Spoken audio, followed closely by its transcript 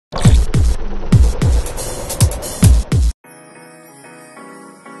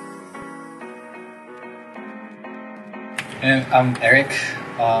And I'm Eric,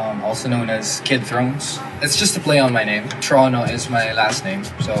 also known as Kid Thrones. It's just a play on my name. Toronto is my last name,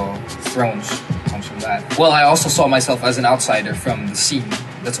 so Thrones comes from that. Well, I also saw myself as an outsider from the scene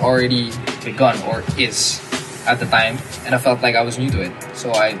that's already begun or is at the time, and I felt like I was new to it.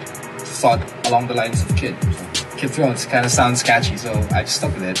 So I thought along the lines of Kid. So Kid Thrones kind of sounds catchy, so I just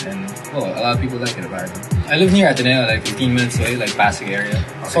stuck with it, and well, a lot of people like it apparently. I live near Ateneo, like 15 minutes away, like Pasig area.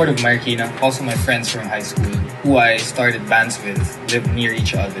 Sort of Marikina. Also my friends from high school, who I started bands with, live near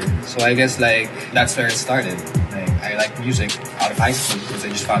each other. So I guess like that's where it started. Like I like music out of high school because I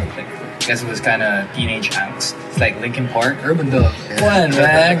just found it like I guess it was kind of teenage angst. It's like Linkin Park, Urban Dub. Fun,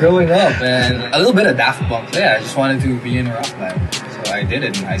 man, growing up, and a little bit of Daft Punk. Yeah, I just wanted to be in a rock band. So I did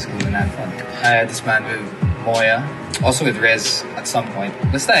it in high school and had fun. I had this band with Moya, also with Rez at some point.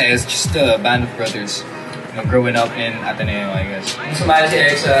 Basta, it's just a band of brothers. You know, growing up in Ateneo, I guess. Nung sumali si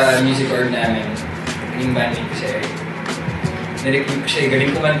Eric sa music org namin, naging bandmate ko si Eric. Nirecruit ko siya,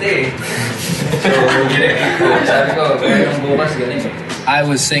 galing kumanta eh. So, nirecruit ko. Sabi ko, kaya nung bukas, galing. I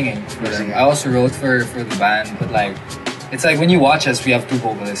was singing for them. I also wrote for the band, but like, it's like when you watch us, we have two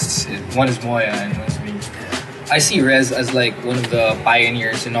vocalists. One is Moya and one is me. I see Rez as like one of the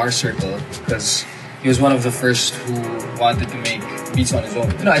pioneers in our circle because he was one of the first who wanted to make beats on his own.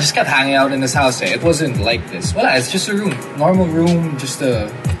 You know, I just kept hanging out in this house. It wasn't like this. Well, it's just a room. Normal room, just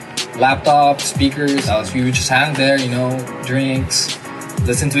a laptop, speakers. We would just hang there, you know, drinks,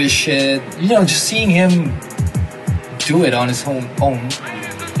 listen to his shit. You know, just seeing him do it on his own.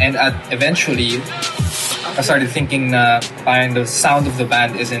 And eventually, I started thinking the sound of the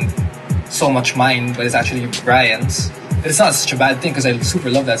band isn't so much mine, but it's actually Brian's. It's not such a bad thing because I super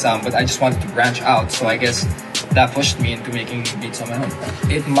love that sound, but I just wanted to branch out. So I guess that pushed me into making beats on my own.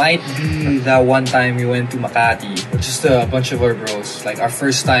 It might be that one time we went to Makati, just a bunch of our bros. Like our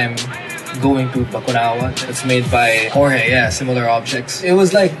first time going to Bakunawa. It's made by Jorge, yeah, Similar Objects. It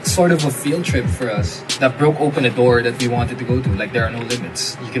was like sort of a field trip for us that broke open a door that we wanted to go to. Like there are no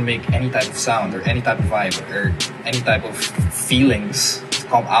limits. You can make any type of sound or any type of vibe or any type of feelings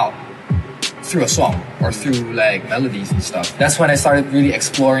come out through a song or through like melodies and stuff. That's when I started really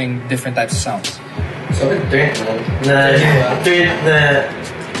exploring different types of sounds. So turn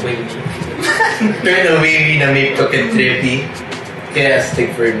the wavy na may fucking trippy. Kaya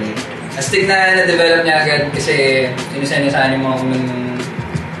stick for me. Astig na na-develop niya agad kasi inusan-inusan yung mga unang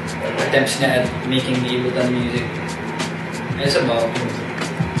attempts niya at making Ableton music. Ay, sabaw.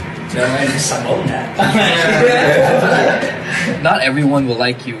 Pero ngayon, sabaw na. Not everyone will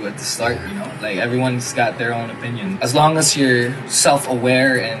like you at the start, you know? Like, everyone's got their own opinion. As long as you're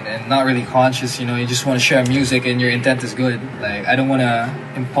self-aware and not really conscious, you know, you just want to share music and your intent is good. Like, I don't want to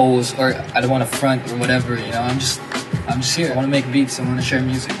impose or I don't want to front or whatever, you know? I'm just here. I want to make beats. I want to share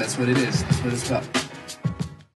music. That's what it is. That's what it's about.